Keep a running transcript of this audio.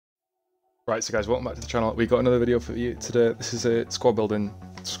Right, so guys, welcome back to the channel. We got another video for you today. This is a squad building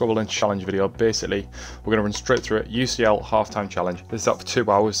challenge video. Basically, we're going to run straight through it. UCL halftime challenge. This is up for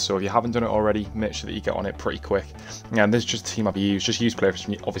 2 hours, so if you haven't done it already, make sure that you get on it pretty quick. And this is just a team I've used. Just use players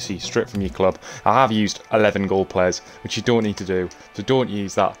from, obviously straight from your club. I have used 11 goal players, which you don't need to do, so don't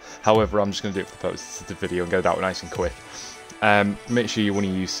use that. However, I'm just going to do it for the purposes of the video and get it out nice and quick. Make sure you only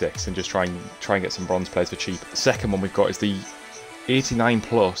use 6 and just try and get some bronze players for cheap. The second one we've got is the 89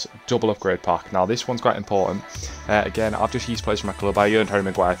 plus double upgrade pack. Now this one's quite important. Again, I've just used players from my club. I earned Harry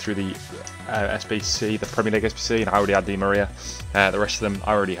Maguire through the SBC, the Premier League SBC, and I already had Di Maria. The rest of them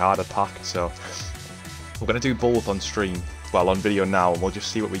I already had a pack, so we're going to do both on stream, well on video now, and we'll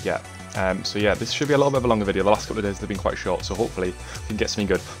just see what we get. So yeah, this should be a little bit of a longer video. The last couple of days they've been quite short, so hopefully we can get something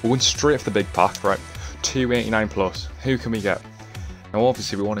good. We're going straight for the big pack, right? 289 plus. Who can we get? Now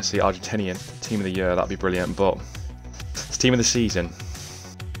obviously we want to see Argentinian team of the year. That'd be brilliant, but it's team of the season.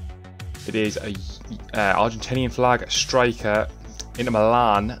 It is a Argentinian flag striker, Inter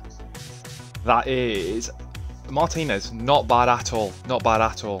Milan. That is Martinez. Not bad at all. Not bad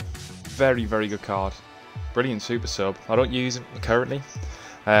at all. Very, very good card. Brilliant super sub. I don't use him currently.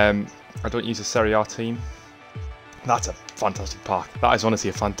 I don't use a Serie A team. That's a fantastic pack. That is honestly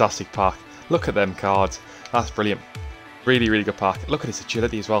a fantastic pack. Look at them cards. That's brilliant. Really, really good pack. Look at his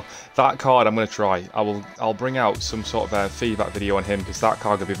agility as well. That card I'm going to try. I'll bring out some sort of feedback video on him because that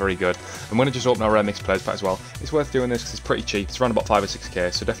card could be very good. I'm going to just open our mixed players pack as well. It's worth doing this because it's pretty cheap. It's around about 5 or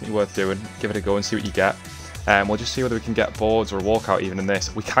 6k, so definitely worth doing. Give it a go and see what you get. We'll just see whether we can get boards or a walkout even in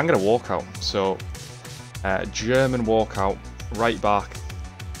this. We can get a walkout. So German walkout, right back,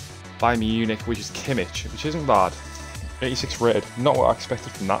 Bayern Munich, which is Kimmich, which isn't bad. 86 rated. Not what I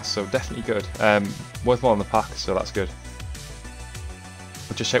expected from that, so definitely good. Worth more than the pack, so that's good.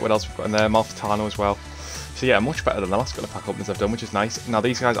 We'll just check what else we've got in there. Malfitano as well. So yeah, much better than the last couple of pack openings I've done, which is nice. Now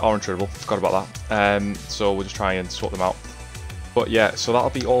these guys are untradeable, forgot about that. So we'll just try and sort them out. But yeah, so that'll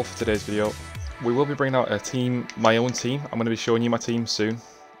be all for today's video. We will be bringing out a team, my own team. I'm going to be showing you my team soon.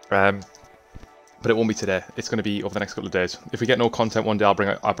 But it won't be today. It's going to be over the next couple of days. If we get no content one day, I'll bring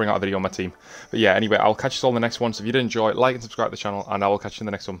out a video on my team. But yeah, anyway, I'll catch you all in the next one. So if you did enjoy, like and subscribe to the channel, and I will catch you in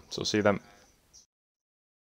the next one. So see you then.